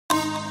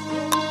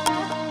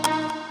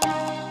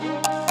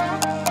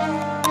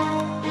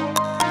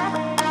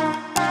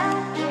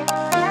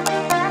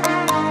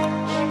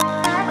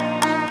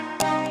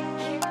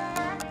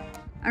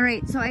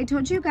right, so I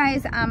told you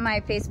guys on my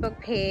Facebook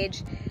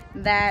page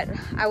that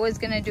I was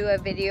gonna do a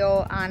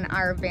video on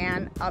our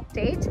van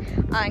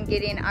update on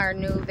getting our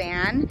new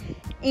van,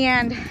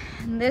 and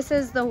this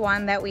is the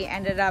one that we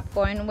ended up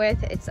going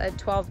with. It's a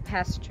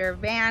 12-passenger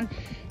van.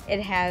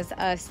 It has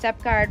a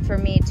step guard for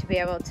me to be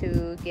able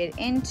to get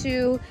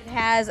into. It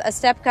has a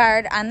step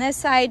guard on this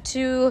side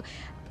too,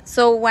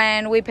 so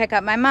when we pick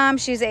up my mom,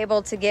 she's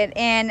able to get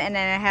in, and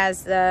then it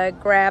has the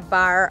grab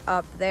bar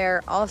up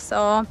there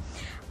also.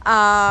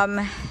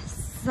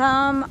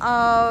 Some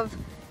of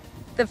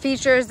the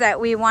features that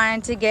we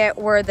wanted to get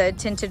were the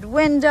tinted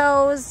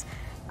windows.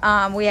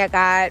 We had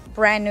got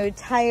brand new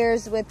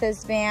tires with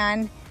this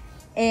van.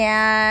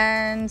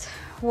 And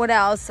what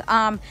else?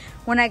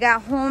 When I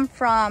got home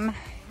from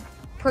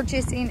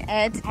purchasing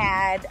it,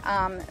 had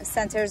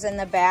sensors in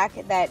the back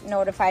that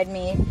notified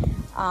me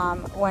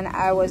when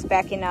I was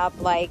backing up,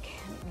 like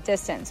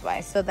distance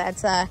wise. So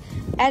that's a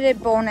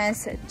added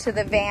bonus to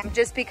the van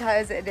just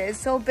because it is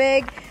so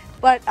big.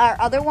 But our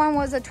other one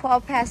was a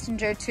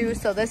 12-passenger too,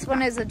 so this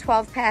one is a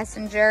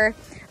 12-passenger.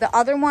 The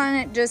other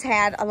one just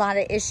had a lot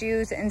of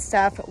issues and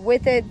stuff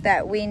with it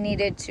that we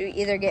needed to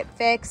either get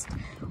fixed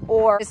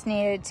or just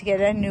needed to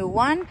get a new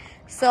one.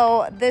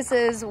 So this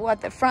is what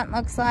the front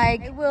looks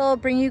like. I will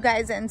bring you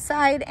guys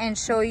inside and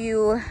show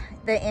you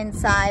the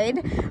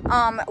inside.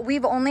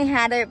 We've only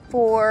had it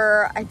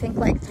for, I think,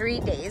 like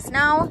 3 days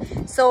now.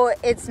 So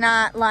it's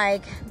not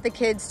like the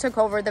kids took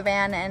over the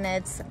van and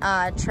it's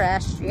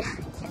trashed yet.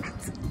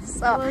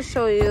 So I'll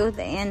show you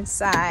the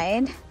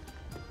inside.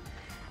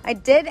 I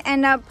did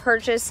end up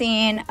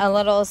purchasing a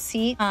little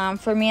seat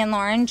for me and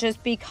Lauren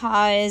just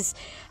because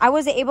I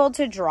was able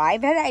to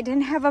drive it. I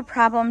didn't have a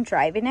problem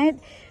driving it,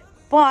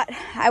 but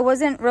I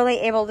wasn't really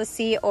able to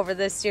see over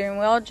the steering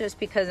wheel just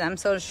because I'm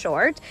so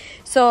short.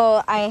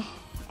 So I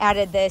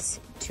added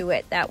this to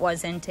it that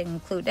wasn't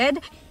included.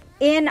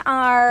 In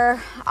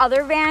our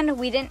other van,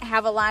 we didn't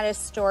have a lot of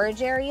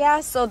storage area.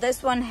 So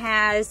this one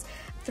has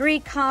 3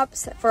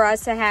 cups for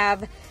us to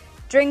have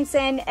drinks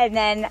in, and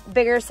then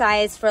bigger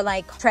size for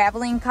like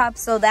traveling cups.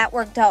 So that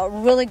worked out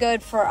really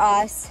good for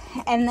us.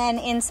 And then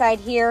inside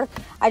here,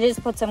 I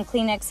just put some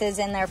Kleenexes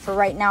in there for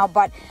right now,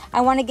 but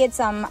I want to get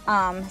some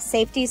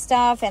safety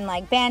stuff and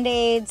like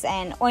Band-Aids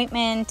and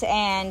ointment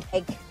and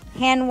like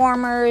hand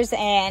warmers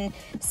and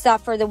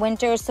stuff for the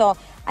winter. So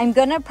I'm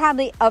gonna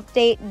probably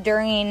update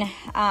during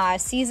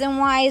season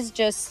wise,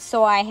 just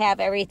so I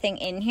have everything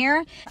in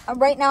here.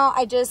 Right now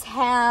I just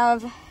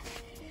have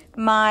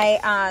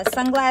my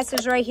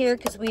sunglasses right here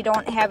because we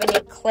don't have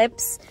any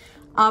clips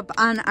up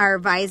on our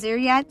visor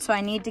yet, so I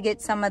need to get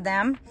some of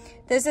them.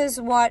 This is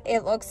what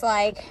it looks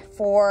like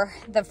for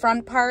the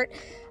front part.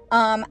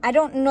 I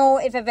don't know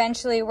if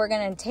eventually we're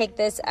gonna take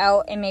this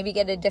out and maybe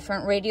get a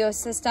different radio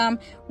system.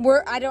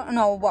 I don't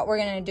know what we're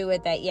gonna do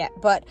with that yet,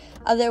 but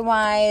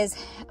otherwise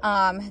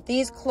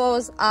these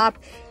close up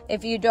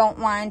if you don't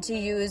want to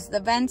use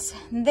the vents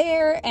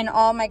there, and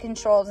all my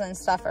controls and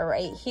stuff are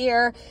right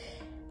here.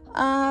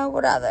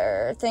 What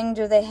other thing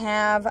do they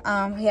have?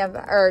 We have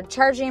our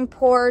charging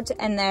port,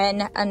 and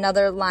then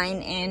another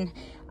line in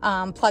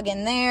plug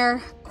in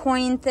there,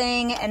 coin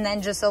thing, and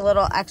then just a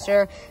little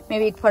extra,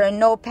 maybe put a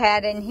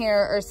notepad in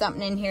here or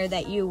something in here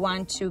that you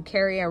want to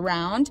carry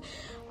around.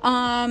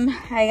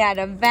 I got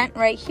a vent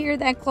right here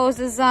that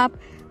closes up,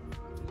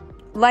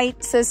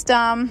 light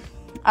system,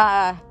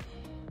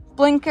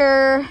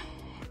 blinker,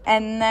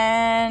 and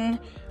then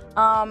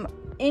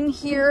in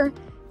here,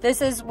 this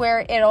is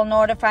where it'll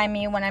notify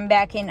me when I'm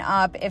backing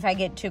up if I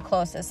get too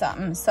close to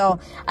something. So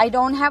I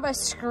don't have a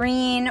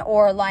screen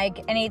or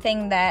like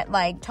anything that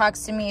like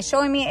talks to me,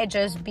 showing me. It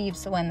just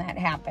beeps when that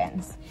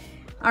happens.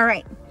 All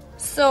right,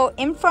 so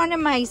in front of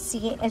my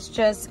seat, it's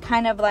just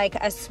kind of like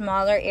a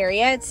smaller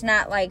area. It's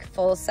not like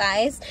full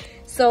size.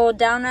 So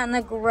down on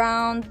the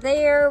ground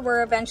there,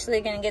 we're eventually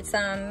gonna get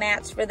some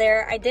mats for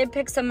there. I did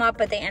pick some up,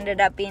 but they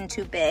ended up being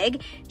too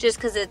big just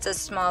because it's a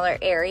smaller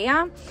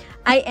area.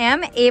 I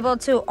am able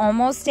to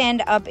almost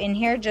stand up in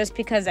here just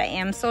because I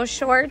am so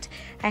short.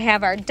 I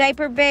have our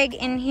diaper bag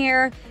in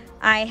here.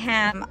 I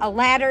have a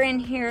ladder in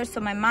here so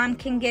my mom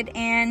can get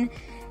in.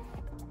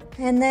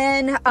 And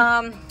then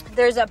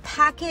there's a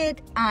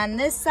pocket on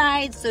this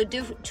side. So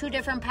 2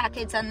 different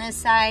pockets on this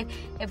side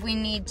if we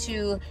need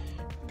to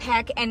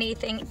pack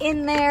anything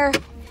in there.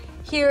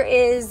 Here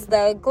is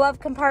the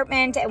glove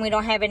compartment, and we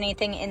don't have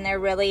anything in there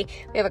really.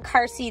 We have a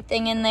car seat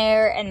thing in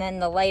there, and then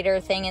the lighter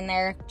thing in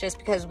there just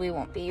because we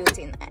won't be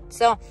using that.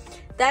 So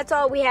that's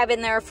all we have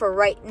in there for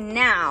right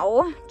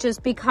now,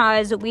 just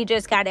because we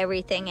just got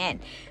everything in.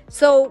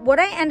 So what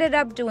I ended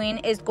up doing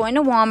is going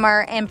to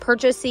Walmart and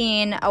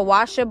purchasing a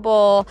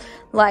washable,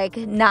 like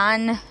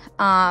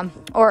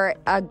or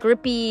a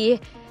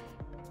grippy,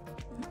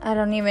 I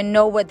don't even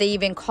know what they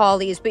even call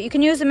these, but you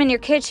can use them in your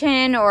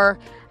kitchen or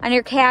on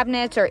your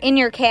cabinets or in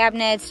your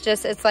cabinets.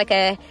 Just, it's like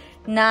a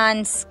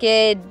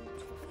non-skid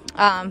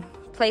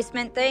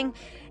placement thing.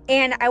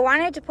 And I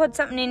wanted to put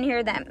something in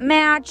here that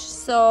matched.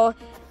 So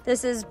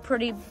this is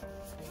pretty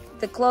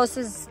the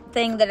closest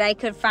thing that I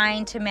could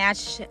find to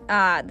match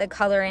the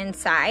color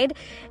inside.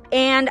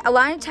 And a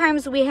lot of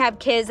times we have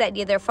kids that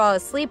either fall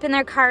asleep in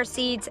their car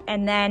seats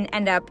and then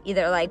end up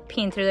either like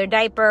peeing through their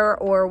diaper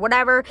or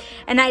whatever.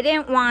 And I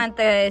didn't want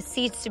the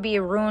seats to be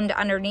ruined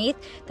underneath.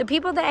 The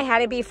people that I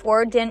had it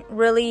before didn't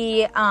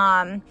really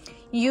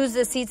use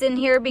the seats in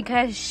here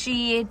because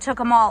she took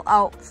them all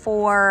out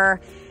for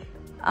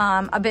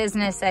a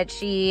business that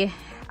she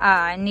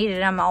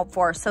needed them out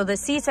for. So the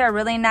seats are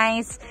really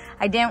nice.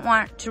 I didn't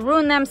want to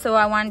ruin them, so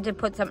I wanted to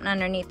put something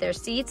underneath their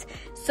seats.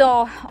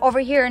 So over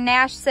here,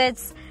 Nash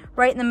sits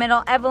right in the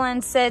middle.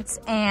 Evelyn sits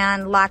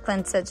and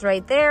Lachlan sits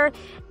right there.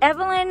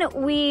 Evelyn,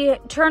 we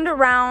turned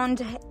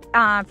around,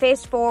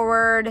 faced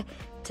forward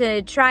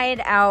to try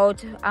it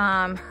out.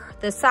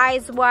 The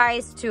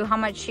size-wise to how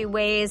much she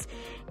weighs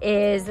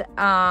is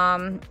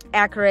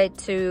accurate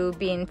to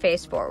being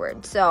face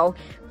forward. So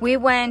we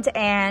went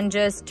and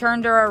just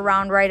turned her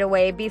around right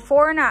away.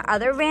 Before in our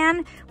other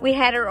van, we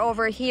had her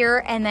over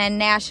here and then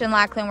Nash and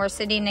Lachlan were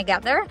sitting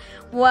together.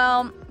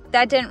 Well,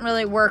 that didn't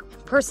really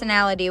work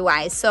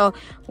personality-wise. So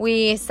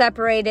we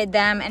separated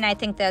them, and I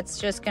think that's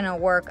just gonna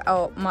work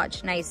out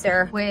much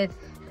nicer with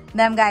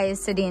them guys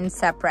sitting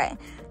separate.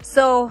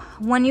 So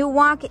when you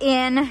walk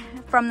in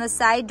from the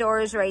side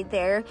doors right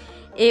there,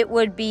 it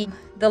would be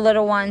the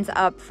little ones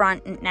up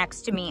front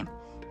next to me.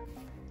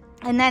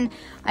 And then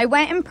I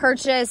went and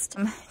purchased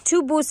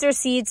 2 booster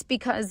seats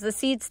because the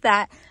seats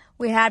that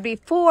we had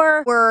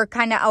before were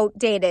kind of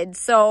outdated.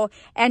 So,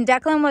 and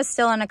Declan was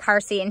still in a car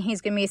seat and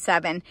he's gonna be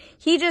 7.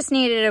 He just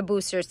needed a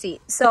booster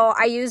seat. So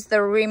I used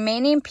the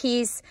remaining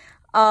piece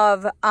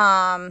of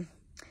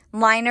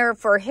liner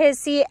for his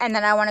seat, and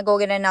then I wanna go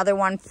get another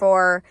one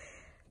for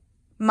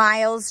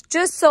Miles,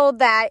 just so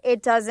that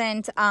it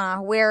doesn't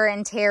wear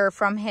and tear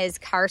from his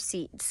car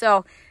seat.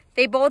 So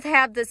they both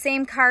have the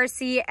same car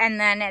seat, and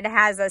then it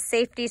has a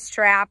safety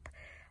strap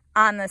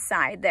on the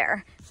side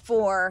there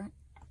for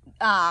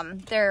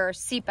their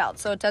seatbelt,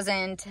 so it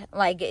doesn't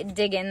like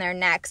dig in their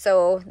neck.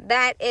 So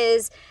that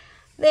is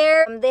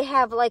there. They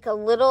have like a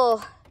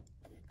little,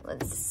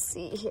 let's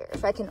see here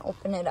if I can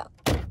open it up.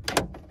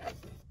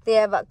 They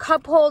have a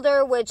cup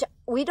holder, which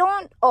we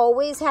don't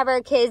always have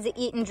our kids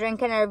eat and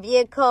drink in our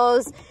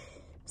vehicles,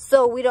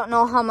 so we don't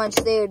know how much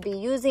they would be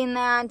using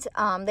that.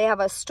 They have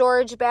a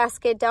storage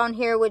basket down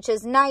here, which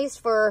is nice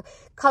for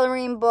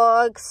coloring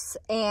books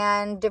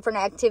and different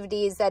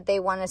activities that they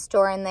want to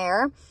store in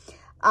there.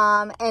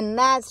 And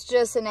that's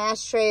just an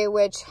ashtray,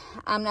 which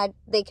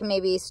they can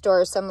maybe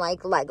store some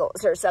like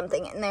Legos or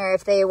something in there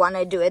if they want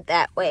to do it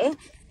that way.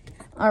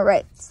 All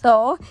right,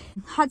 so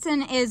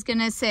Hudson is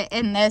gonna sit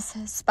in this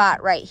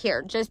spot right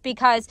here just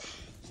because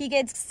he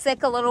gets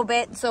sick a little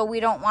bit, so we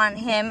don't want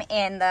him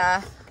in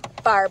the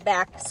far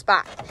back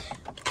spot.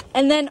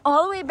 And then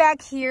all the way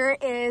back here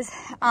is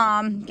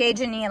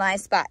Gage and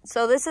Eli's spot.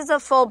 So this is a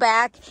full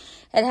back.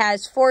 It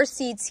has 4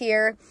 seats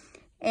here,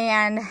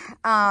 and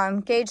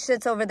Gage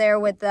sits over there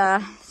with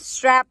the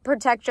strap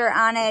protector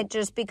on it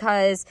just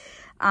because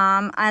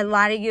a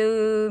lot of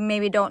you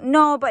maybe don't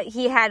know, but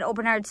he had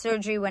open heart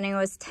surgery when he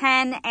was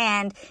 10,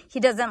 and he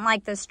doesn't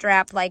like the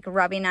strap like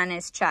rubbing on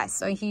his chest,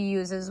 so he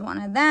uses one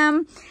of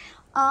them.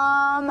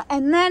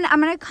 And then I'm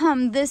gonna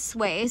come this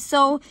way.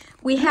 So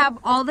we have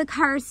all the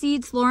car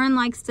seats. Lauren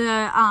likes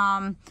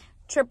to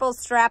triple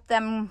strap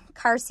them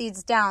car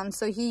seats down,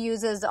 so he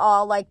uses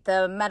all like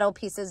the metal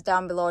pieces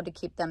down below to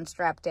keep them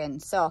strapped in.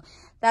 So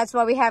that's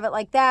why we have it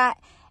like that.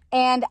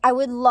 And I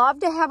would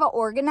love to have an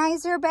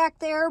organizer back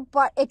there,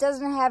 but it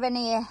doesn't have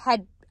any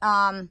head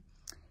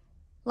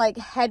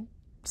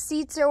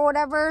seats or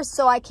whatever,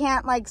 so I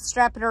can't like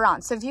strap it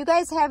around. So if you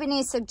guys have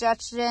any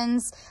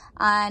suggestions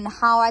on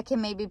how I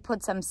can maybe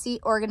put some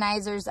seat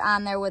organizers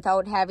on there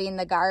without having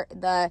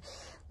the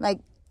like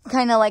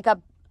kind of like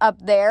up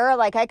there,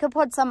 like I could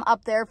put some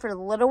up there for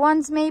the little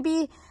ones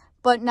maybe,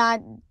 but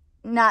not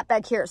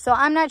back here. So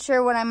I'm not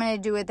sure what I'm going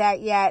to do with that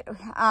yet.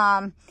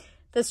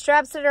 The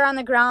straps that are on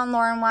the ground,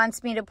 Lauren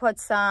wants me to put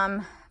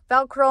some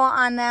Velcro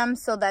on them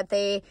so that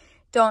they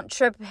don't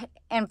trip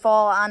and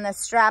fall on the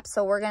straps.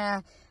 So we're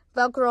going to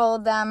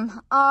Velcro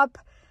them up.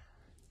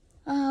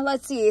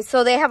 Let's see.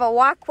 So they have a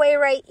walkway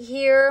right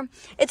here.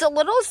 It's a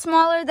little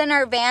smaller than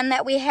our van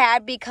that we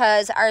had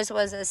because ours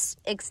was an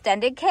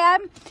extended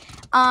cab.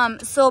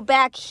 So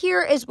back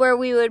here is where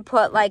we would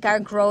put like our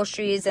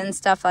groceries and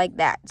stuff like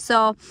that.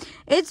 So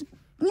it's,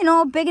 you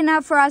know, big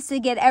enough for us to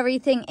get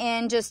everything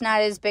in, just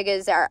not as big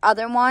as our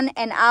other one.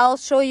 And I'll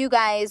show you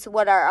guys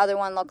what our other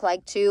one looked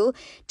like too,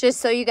 just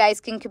so you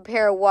guys can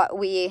compare what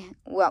we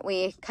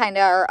kind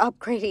of are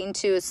upgrading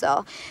to.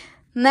 So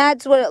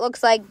that's what it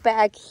looks like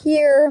back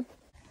here.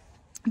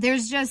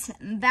 There's just,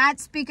 that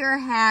speaker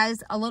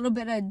has a little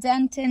bit of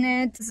dent in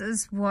it. This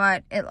is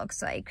what it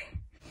looks like.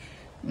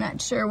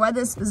 Not sure why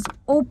this is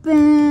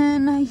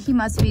open. He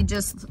must be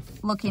just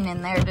looking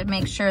in there to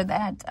make sure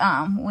that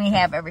we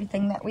have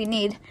everything that we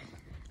need.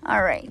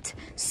 All right,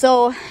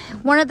 so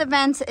one of the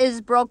vents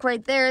is broke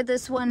right there.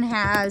 This one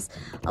has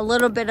a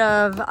little bit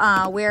of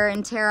wear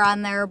and tear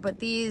on there, but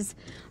these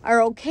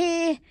are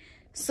okay.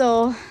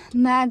 So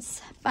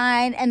that's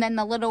fine. And then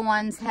the little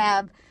ones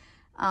have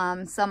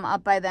some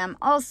up by them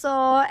also,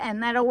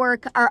 and that'll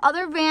work. Our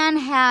other van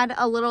had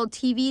a little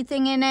TV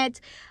thing in it.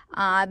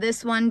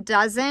 This one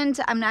doesn't.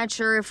 I'm not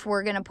sure if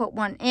we're gonna put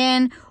one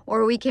in,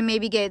 or we can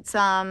maybe get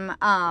some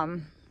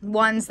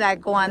ones that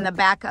go on the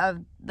back of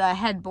the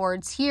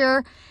headboards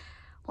here,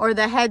 or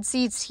the head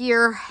seats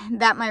here.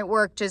 That might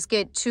work. Just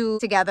get two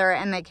together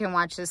and they can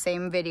watch the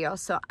same video.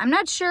 So I'm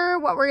not sure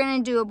what we're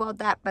gonna do about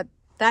that, but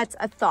that's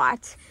a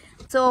thought.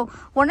 So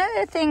one of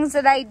the things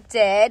that I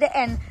did,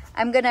 and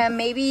I'm gonna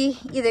maybe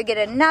either get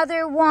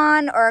another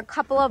one or a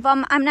couple of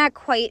them, I'm not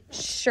quite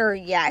sure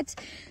yet.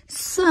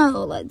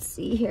 So let's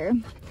see here.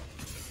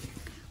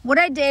 What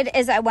I did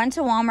is I went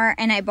to Walmart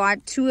and I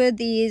bought 2 of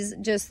these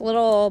just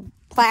little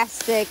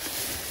plastic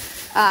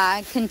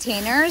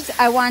containers.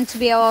 I want to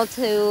be able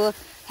to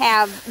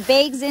have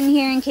bags in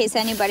here in case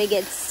anybody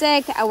gets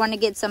sick. I want to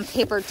get some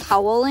paper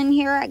towel in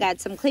here. I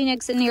got some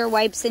Kleenex in here,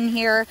 wipes in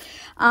here.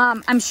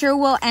 I'm sure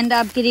we'll end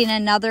up getting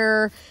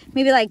another,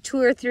 maybe like 2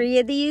 or 3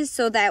 of these,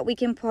 so that we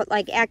can put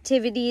like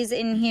activities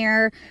in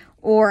here,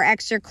 or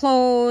extra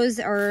clothes,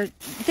 or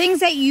things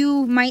that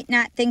you might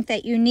not think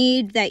that you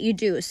need that you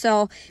do.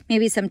 So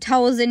maybe some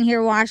towels in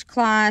here,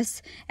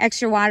 washcloths,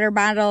 extra water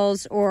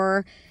bottles,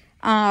 or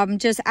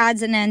just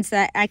odds and ends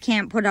that I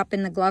can't put up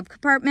in the glove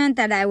compartment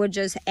that I would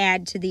just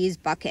add to these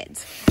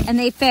buckets. And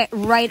they fit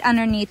right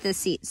underneath the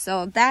seat.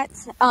 So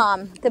that's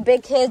the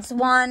big kids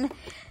one.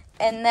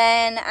 And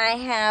then I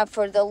have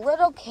for the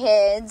little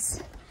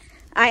kids,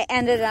 I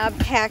ended up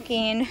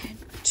packing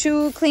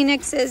 2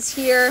 Kleenexes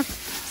here,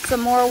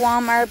 some more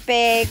Walmart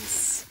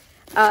bags,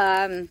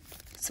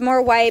 some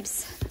more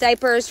wipes,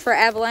 diapers for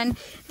Evelyn.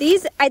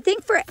 These, I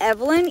think for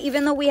Evelyn,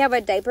 even though we have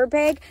a diaper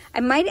bag, I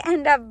might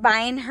end up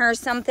buying her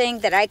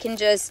something that I can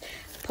just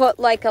put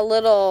like a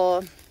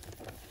little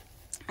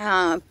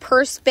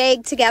purse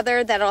bag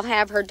together that'll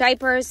have her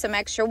diapers, some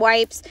extra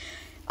wipes,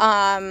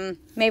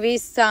 maybe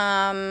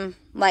some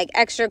like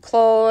extra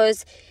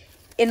clothes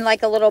in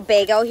like a little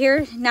bag out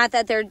here. Not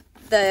that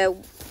the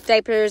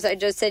diapers are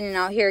just sitting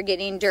out here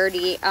getting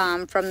dirty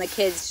from the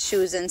kids'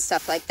 shoes and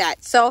stuff like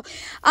that. So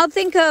I'll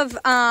think of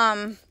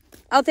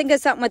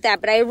something with that,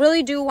 but I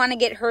really do want to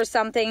get her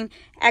something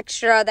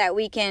extra that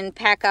we can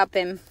pack up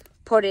and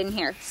put in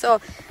here. So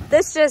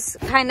this just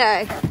kind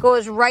of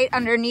goes right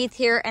underneath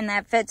here, and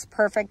that fits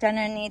perfect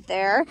underneath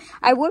there.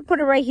 I would put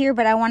it right here,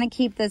 but I want to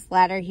keep this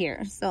ladder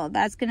here. So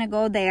that's going to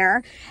go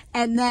there.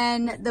 And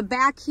then the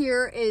back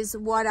here is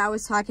what I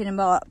was talking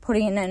about,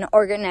 putting an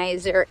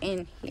organizer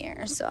in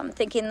here. So I'm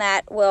thinking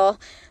that'll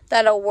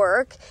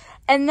work.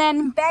 And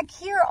then back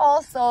here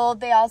also,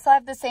 they also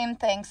have the same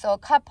thing. So a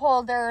cup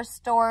holder,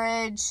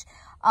 storage,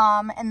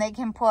 and they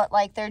can put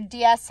like their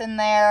DS in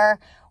there,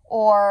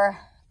 or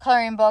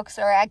coloring books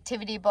or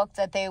activity books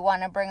that they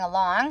want to bring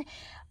along.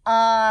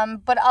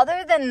 But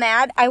other than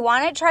that, I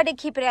want to try to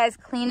keep it as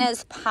clean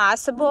as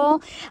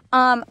possible.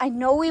 I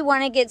know we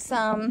want to get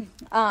some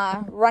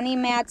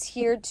running mats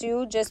here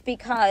too, just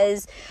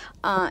because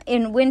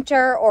in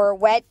winter or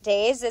wet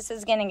days, this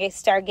is going to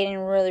start getting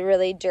really,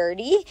 really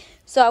dirty.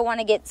 So I want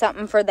to get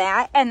something for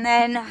that. And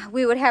then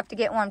we would have to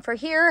get one for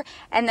here,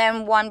 and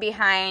then one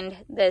behind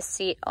this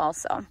seat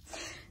also.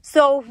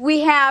 So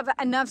we have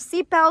enough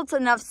seat belts,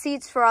 enough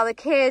seats for all the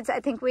kids. I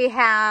think we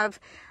have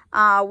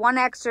 1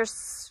 extra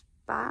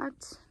spot.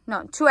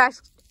 No, two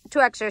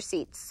extra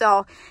seats.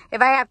 So if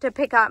I have to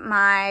pick up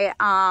my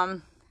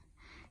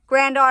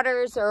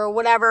granddaughters or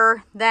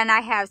whatever, then I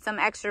have some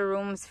extra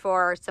rooms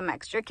for some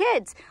extra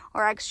kids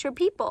or extra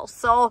people.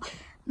 So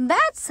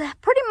that's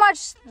pretty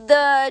much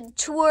the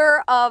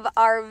tour of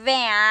our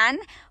van.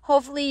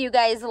 Hopefully you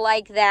guys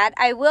like that.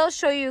 I will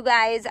show you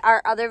guys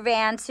our other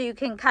van so you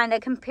can kind of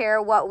compare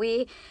what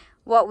we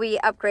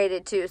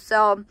upgraded to.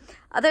 So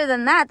other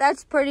than that,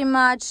 that's pretty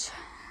much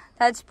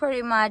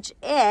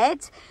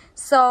it.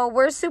 So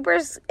we're super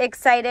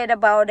excited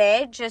about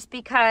it, just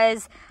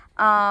because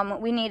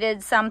we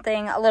needed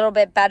something a little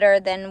bit better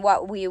than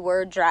what we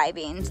were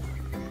driving.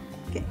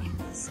 Okay,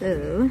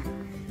 so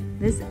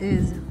this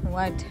is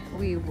what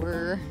we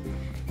were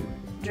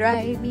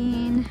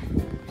driving.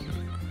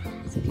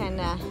 It's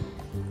kind of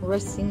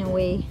rusting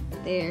away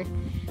there.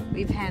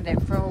 We've had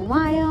it for a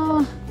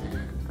while,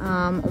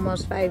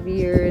 almost 5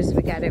 years.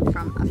 We got it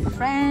from a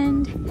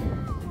friend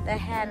that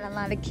had a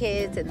lot of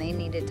kids and they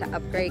needed to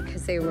upgrade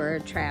because they were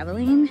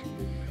traveling.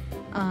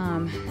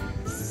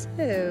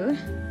 So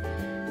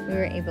we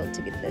were able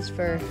to get this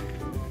for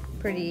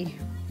pretty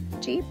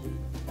cheap.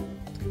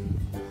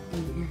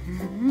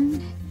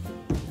 And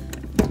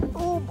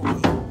oh boy.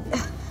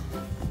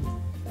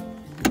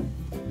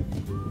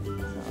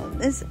 So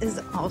this is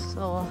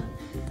also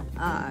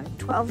a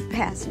 12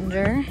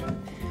 passenger.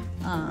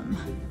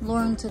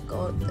 Lauren took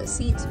out the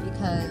seats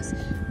because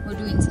we're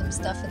doing some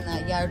stuff in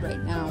the yard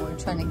right now. We're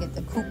trying to get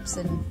the coops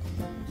and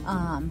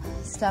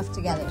stuff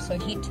together. So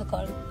he took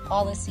out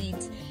all the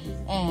seats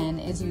and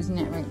is using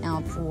it right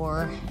now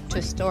for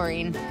just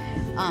storing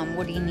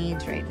what he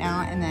needs right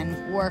now. And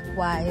then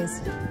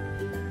work-wise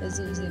is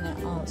using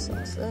it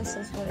also. So this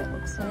is what it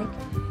looks like.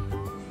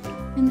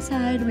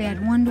 inside. We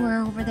had one door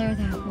over there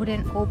that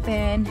wouldn't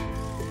open.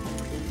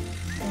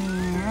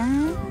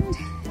 And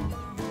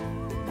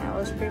that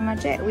was pretty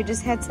much it. We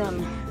just had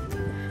some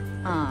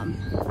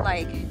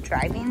like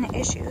driving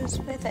issues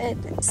with it.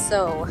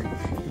 So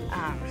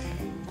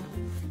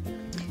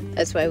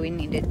that's why we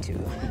needed to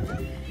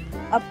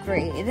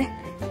upgrade.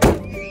 So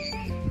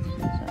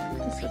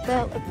that's what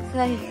that looks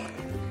like.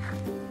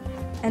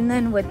 And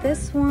then with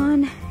this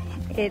one,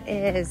 it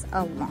is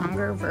a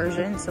longer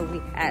version, so we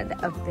had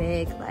a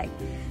big like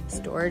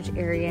storage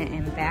area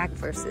in back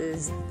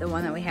versus the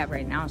one that we have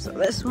right now. So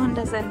this one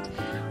doesn't,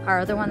 our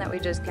other one that we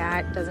just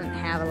got doesn't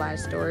have a lot of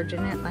storage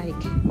in it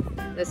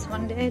like this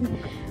one did.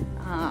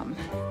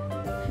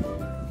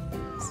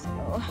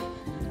 So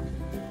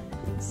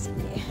let's see.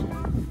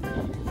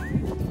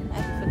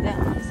 That's what that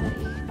looks like.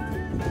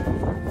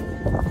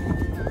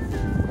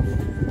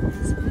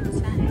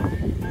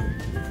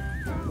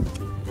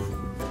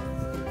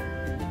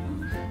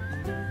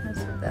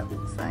 That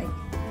looks like.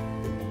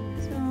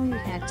 So we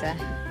had to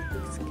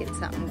get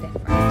something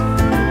different.